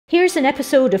Here's an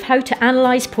episode of How to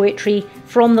Analyse Poetry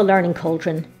from the Learning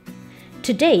Cauldron.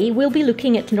 Today we'll be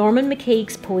looking at Norman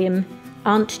MacCaig's poem,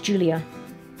 Aunt Julia.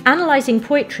 Analysing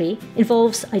poetry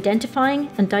involves identifying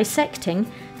and dissecting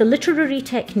the literary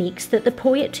techniques that the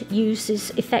poet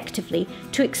uses effectively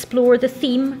to explore the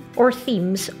theme or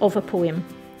themes of a poem.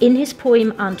 In his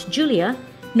poem, Aunt Julia,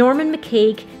 Norman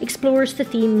MacCaig explores the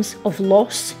themes of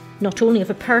loss, not only of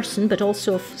a person but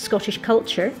also of Scottish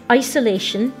culture,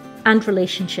 isolation, and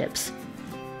relationships.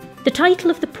 The title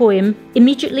of the poem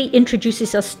immediately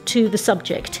introduces us to the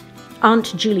subject,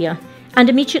 Aunt Julia, and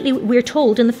immediately we're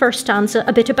told in the first stanza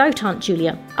a bit about Aunt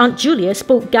Julia. Aunt Julia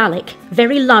spoke Gaelic,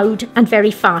 very loud and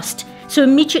very fast, so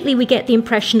immediately we get the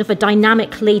impression of a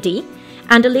dynamic lady,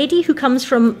 and a lady who comes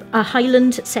from a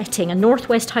Highland setting, a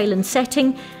Northwest Highland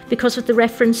setting, because of the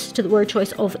reference to the word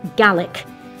choice of Gaelic.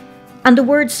 And the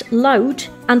words loud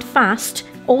and fast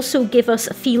also give us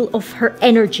a feel of her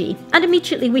energy, and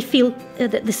immediately we feel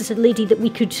that this is a lady that we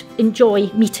could enjoy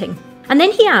meeting. And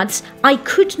then he adds, I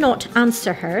could not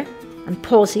answer her, and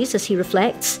pauses as he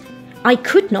reflects. I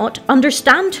could not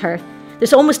understand her.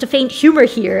 There's almost a faint humour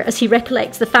here as he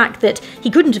recollects the fact that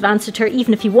he couldn't have answered her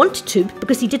even if he wanted to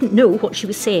because he didn't know what she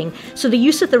was saying. So the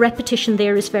use of the repetition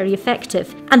there is very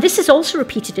effective. And this is also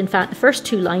repeated, in fact, the first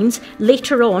two lines.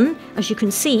 Later on, as you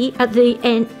can see, at the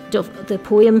end of the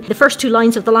poem, the first two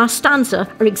lines of the last stanza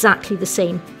are exactly the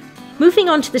same. Moving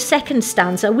on to the second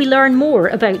stanza, we learn more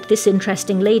about this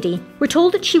interesting lady. We're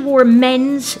told that she wore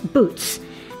men's boots.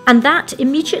 And that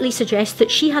immediately suggests that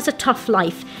she has a tough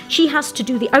life. She has to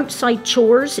do the outside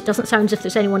chores. It doesn't sound as if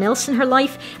there's anyone else in her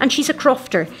life. And she's a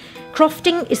crofter.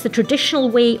 Crofting is the traditional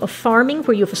way of farming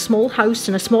where you have a small house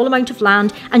and a small amount of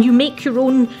land and you make your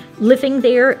own living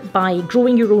there by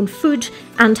growing your own food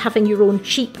and having your own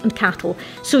sheep and cattle.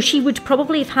 So she would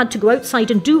probably have had to go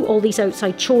outside and do all these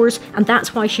outside chores, and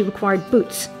that's why she required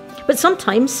boots. But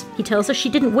sometimes, he tells us, she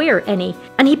didn't wear any.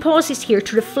 And he pauses here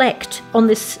to reflect on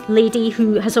this lady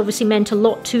who has obviously meant a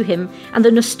lot to him, and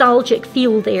the nostalgic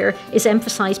feel there is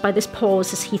emphasised by this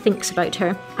pause as he thinks about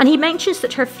her. And he mentions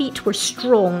that her feet were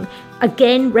strong,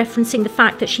 again referencing the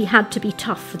fact that she had to be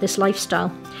tough for this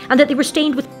lifestyle, and that they were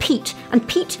stained with peat, and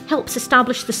peat helps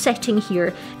establish the setting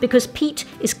here because peat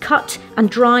is cut and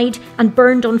dried and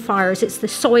burned on fires. It's the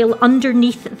soil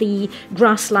underneath the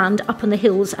grassland up on the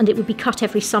hills, and it would be cut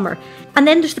every summer. And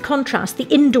then there's the contrast, the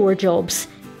indoor jobs.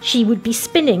 She would be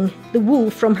spinning the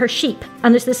wool from her sheep,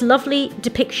 and there's this lovely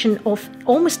depiction of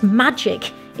almost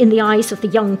magic in the eyes of the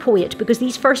young poet, because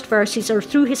these first verses are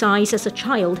through his eyes as a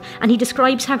child, and he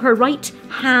describes how her right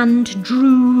hand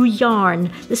drew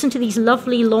yarn. Listen to these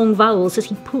lovely long vowels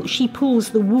as she pulls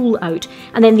the wool out,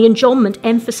 and then the enjambment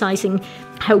emphasising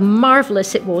how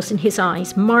marvellous it was in his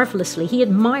eyes, marvellously. He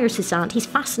admires his aunt. He's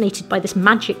fascinated by this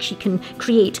magic she can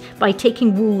create by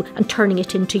taking wool and turning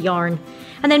it into yarn.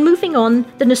 And then moving on,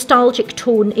 the nostalgic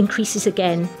tone increases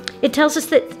again. It tells us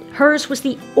that hers was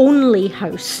the only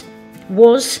house.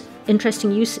 Was,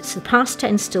 interesting use, it's the past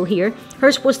tense still here,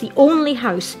 hers was the only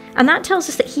house, and that tells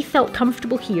us that he felt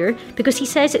comfortable here because he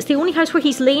says it's the only house where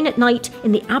he's lain at night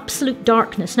in the absolute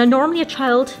darkness. Now normally a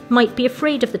child might be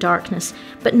afraid of the darkness,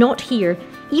 but not here.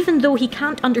 Even though he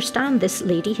can't understand this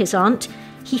lady, his aunt,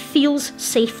 he feels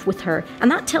safe with her,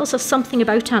 and that tells us something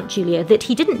about Aunt Julia, that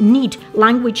he didn't need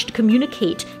language to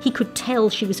communicate. He could tell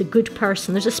she was a good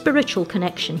person. There's a spiritual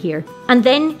connection here. And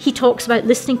then he talks about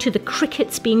listening to the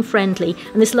crickets being friendly,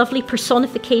 and this lovely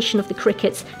personification of the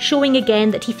crickets, showing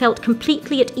again that he felt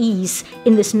completely at ease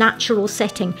in this natural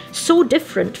setting, so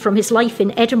different from his life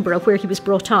in Edinburgh where he was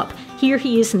brought up. Here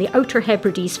he is in the Outer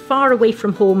Hebrides, far away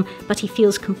from home, but he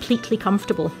feels completely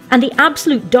comfortable. And the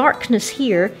absolute darkness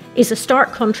here is a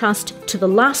stark contrast to the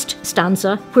last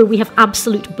stanza where we have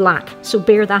absolute black, so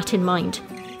bear that in mind.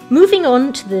 Moving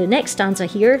on to the next stanza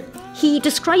here, he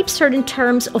describes her in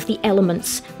terms of the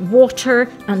elements, water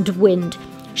and wind.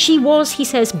 She was, he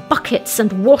says, buckets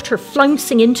and water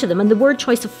flouncing into them, and the word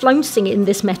choice of flouncing in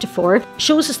this metaphor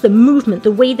shows us the movement.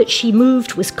 The way that she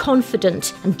moved was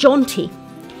confident and jaunty.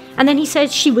 And then he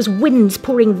says she was winds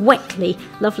pouring wetly,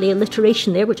 lovely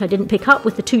alliteration there, which I didn't pick up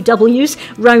with the two W's,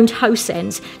 round house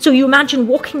ends. So you imagine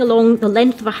walking along the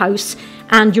length of a house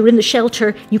and you're in the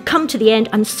shelter, you come to the end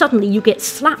and suddenly you get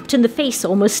slapped in the face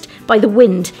almost by the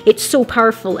wind. It's so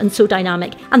powerful and so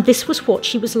dynamic. And this was what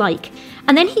she was like.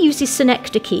 And then he uses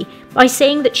synecdoche by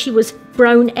saying that she was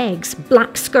brown eggs,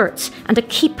 black skirts, and a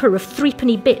keeper of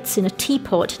threepenny bits in a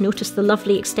teapot. Notice the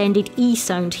lovely extended E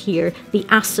sound here, the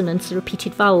assonance, the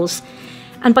repeated vowels.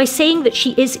 And by saying that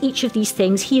she is each of these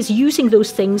things, he is using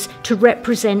those things to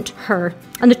represent her.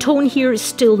 And the tone here is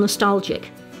still nostalgic.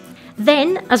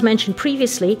 Then, as mentioned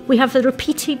previously, we have the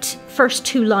repeated first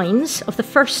 2 lines of the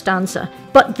first stanza,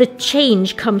 but the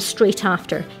change comes straight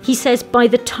after. He says, "By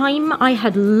the time I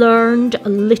had learned a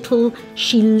little,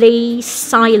 she lay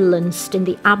silenced in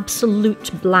the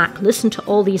absolute black." Listen to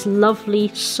all these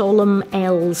lovely solemn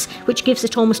L's, which gives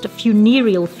it almost a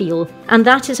funereal feel. And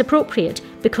that is appropriate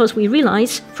because we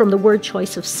realise from the word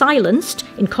choice of silenced,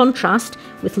 in contrast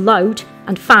with loud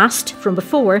and fast from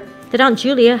before, that Aunt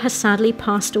Julia has sadly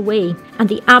passed away. And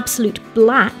the absolute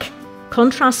black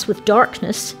contrasts with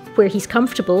darkness, where he's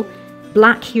comfortable.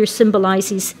 Black here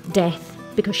symbolises death,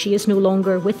 because she is no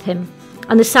longer with him.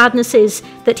 And the sadness is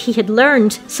that he had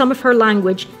learned some of her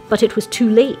language, but it was too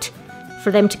late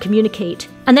for them to communicate.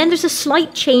 And then there's a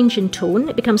slight change in tone.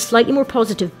 It becomes slightly more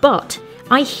positive, but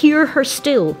I hear her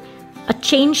still. A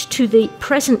change to the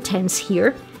present tense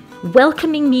here,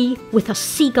 welcoming me with a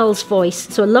seagull's voice.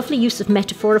 So a lovely use of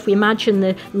metaphor if we imagine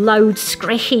the loud,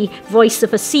 screechy voice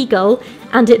of a seagull,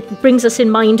 and it brings us in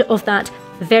mind of that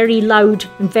very loud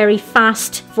and very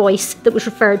fast voice that was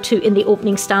referred to in the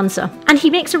opening stanza. And he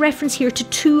makes a reference here to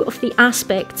 2 of the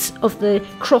aspects of the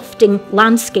crofting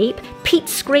landscape, peat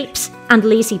scrapes and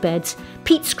lazy beds.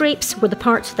 Peat scrapes were the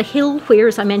parts of the hill where,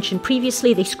 as I mentioned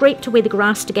previously, they scraped away the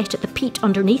grass to get at the peat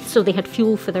underneath so they had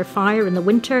fuel for their fire in the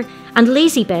winter. And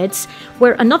lazy beds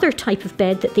were another type of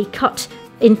bed that they cut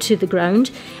into the ground,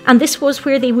 and this was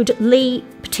where they would lay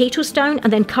potatoes down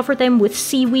and then cover them with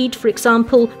seaweed, for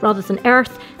example, rather than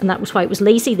earth, and that was why it was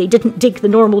lazy. They didn't dig the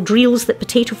normal drills that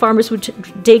potato farmers would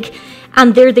dig,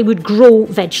 and there they would grow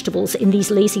vegetables in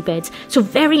these lazy beds. So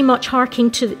very much harking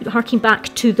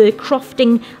back to the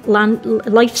crofting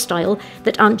lifestyle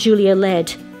that Aunt Julia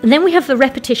led. And then we have the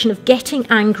repetition of getting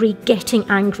angry,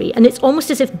 and it's almost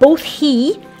as if both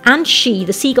he and she,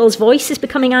 the seagull's voice, is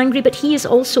becoming angry, but he is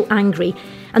also angry.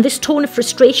 And this tone of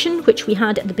frustration, which we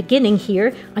had at the beginning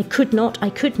here, I could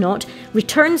not,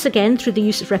 returns again through the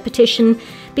use of repetition,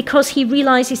 because he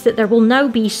realises that there will now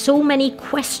be so many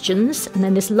questions, and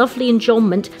then this lovely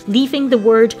enjambment, leaving the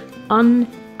word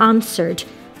unanswered,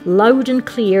 loud and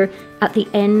clear at the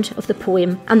end of the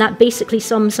poem. And that basically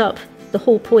sums up the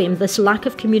whole poem, this lack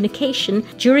of communication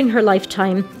during her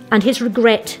lifetime, and his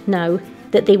regret now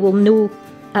that they will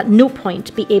at no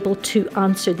point be able to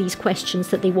answer these questions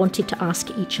that they wanted to ask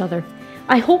each other.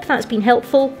 I hope that's been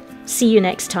helpful. See you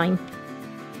next time.